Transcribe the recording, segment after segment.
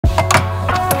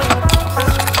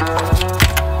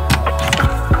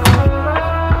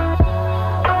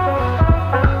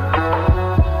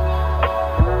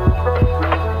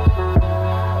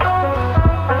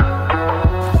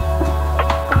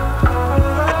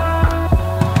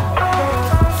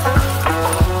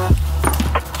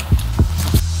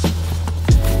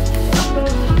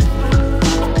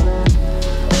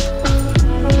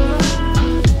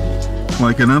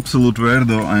Like an absolute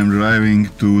weirdo, I'm driving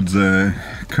to the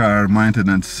car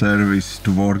maintenance service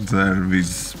to work there with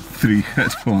 3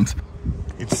 headphones.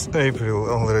 It's April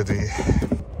already.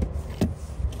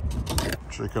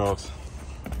 Check out.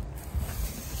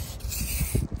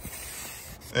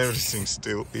 Everything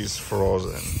still is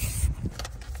frozen.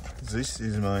 This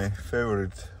is my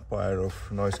favorite pair of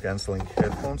noise cancelling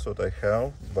headphones that I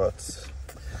have, but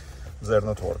they're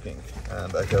not working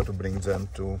and I have to bring them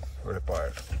to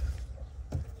repair.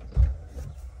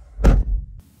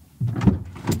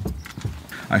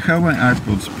 I have my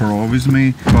AirPods Pro with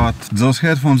me, but those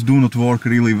headphones do not work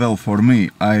really well for me.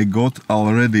 I got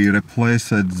already replaced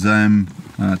them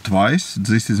twice.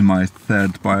 This is my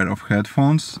 3rd pair of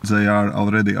headphones. They are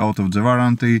already out of the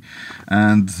warranty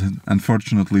and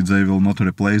unfortunately they will not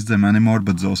replace them anymore,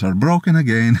 but those are broken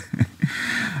again.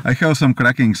 I have some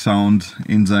cracking sound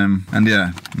in them, and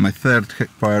yeah, my 3rd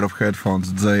pair of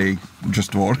headphones, they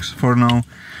just works for now.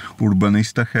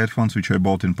 Urbanista headphones, which I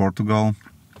bought in Portugal.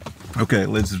 Okay,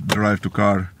 let's drive to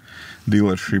car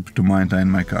dealership to maintain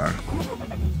my car.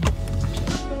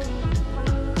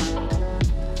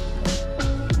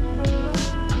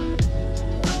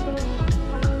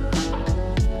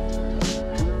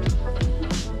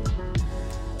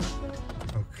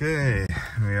 Okay,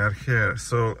 we are here.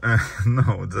 So,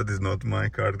 no, that is not my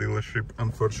car dealership,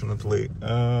 unfortunately.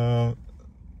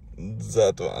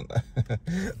 That one.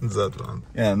 That one.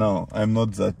 Yeah, no, I'm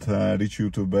not that rich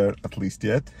YouTuber, at least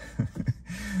yet.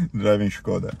 Driving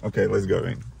Skoda. Okay, let's go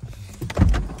in.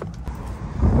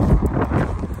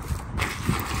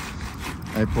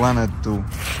 I planned to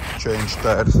change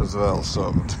tires as well,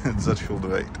 so that should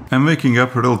wait. I'm waking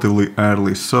up relatively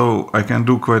early, so I can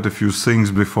do quite a few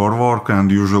things before work,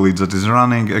 and usually that is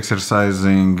running,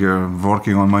 exercising,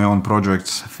 working on my own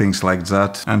projects, things like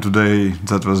that. And today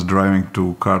that was driving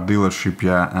to car dealership,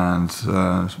 yeah, and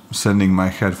sending my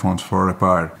headphones for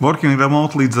repair. Working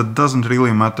remotely, that doesn't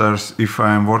really matter if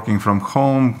I'm working from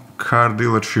home, car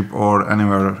dealership or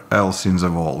anywhere else in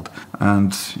the world.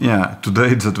 And yeah,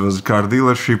 today that was car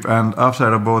dealership, and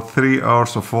after about 3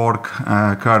 hours of work,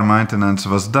 car maintenance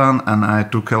was done and I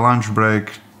took a lunch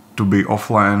break to be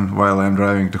offline while I'm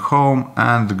driving to home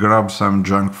and grab some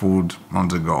junk food on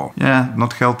the go. Yeah,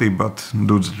 not healthy, but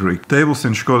do the trick. Tables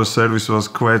in Skoda service was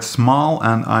quite small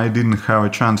and I didn't have a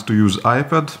chance to use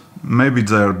iPad. Maybe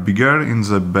they're bigger in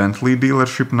the Bentley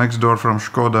dealership next door from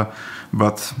Skoda,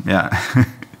 but yeah.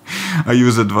 I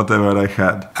used whatever I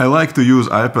had. I like to use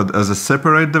iPad as a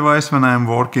separate device when I'm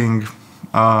working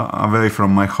away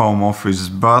from my home office,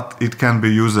 but it can be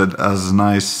used as a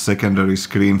nice secondary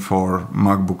screen for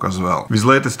MacBook as well. With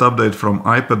latest update from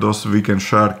iPadOS, we can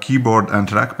share keyboard and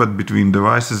trackpad between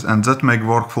devices, and that makes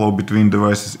workflow between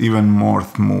devices even more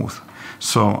smooth.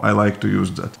 So I like to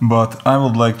use that. But I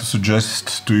would like to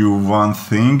suggest to you one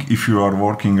thing if you are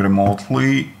working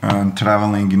remotely and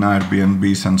traveling in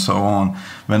Airbnbs and so on.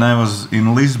 When I was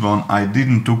in Lisbon, I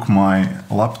didn't took my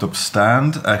laptop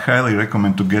stand. I highly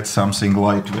recommend to get something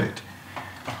lightweight.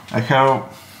 I have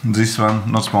this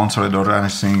one, not sponsored or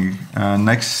anything.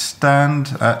 Next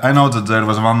stand, I know that there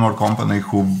was one more company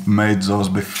who made those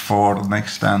before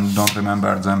Next Stand, don't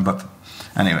remember them, but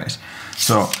anyways.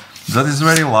 So that is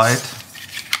very light.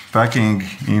 Packing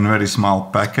in very small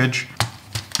package.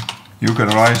 You can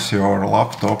raise your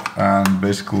laptop and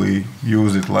basically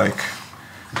use it like,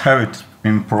 have it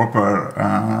in proper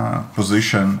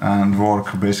position and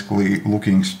work basically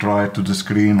looking straight to the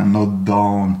screen and not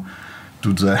down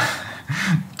to the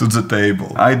to the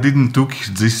table. I didn't took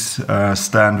this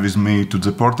stand with me to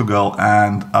the Portugal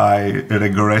and I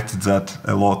regret that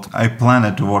a lot. I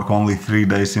planned to work only 3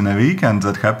 days in a week and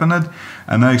that happened,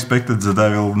 and I expected that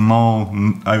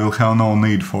I will have no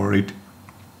need for it.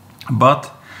 But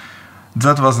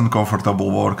that wasn't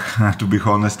comfortable work, to be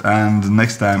honest, and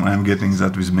next time I'm getting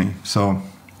that with me. So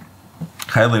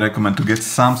highly recommend to get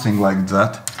something like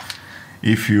that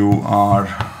if you are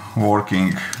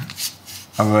working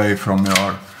away from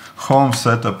your home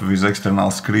setup with external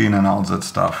screen and all that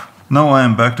stuff. Now I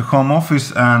am back to home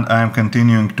office and I am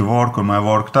continuing to work on my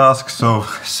work tasks, so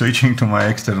switching to my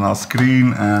external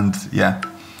screen and yeah,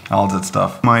 all that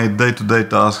stuff. My day-to-day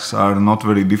tasks are not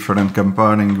very different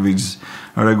comparing with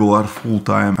a regular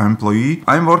full-time employee.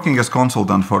 I'm working as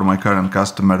consultant for my current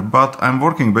customer, but I'm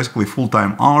working basically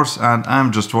full-time hours and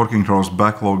I'm just working towards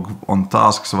backlog on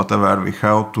tasks, whatever we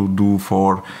have to do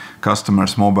for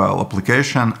customer's mobile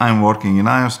application. I'm working in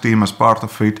iOS team as part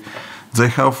of it. They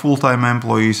have full-time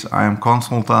employees, I am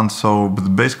consultant, so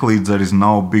but basically there is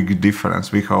no big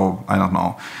difference. We have, I don't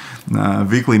know,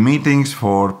 weekly meetings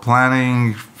for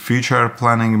planning, feature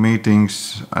planning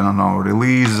meetings, I don't know,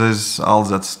 releases, all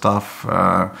that stuff,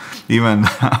 even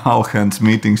all hands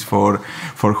meetings for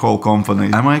whole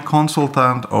company. Am I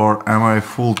consultant or am I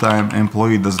full-time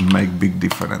employee doesn't make big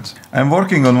difference. I'm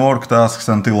working on work tasks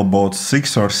until about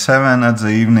 6 or 7 at the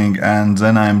evening, and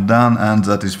then I'm done, and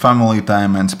that is family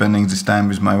time and spending this time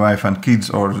with my wife and kids,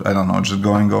 or I don't know, just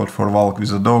going out for a walk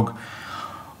with a dog,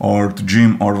 or to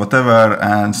gym or whatever,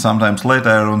 and sometimes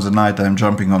later on the night I'm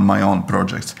jumping on my own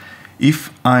projects. If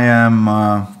I am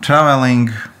traveling,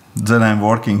 then I'm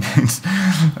working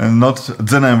not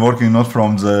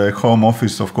from the home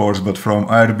office, of course, but from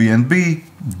Airbnb.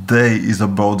 Day is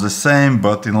about the same,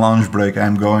 but in lunch break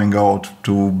I'm going out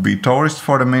to be tourist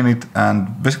for a minute,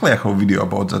 and basically I have a video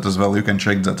about that as well. You can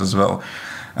check that as well.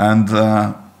 And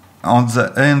on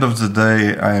the end of the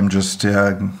day, I am just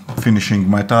finishing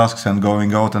my tasks and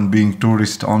going out and being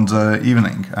tourist on the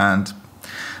evening. And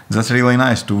that's really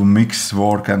nice to mix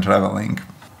work and traveling.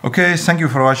 Okay, thank you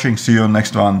for watching. See you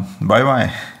next one. Bye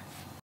bye.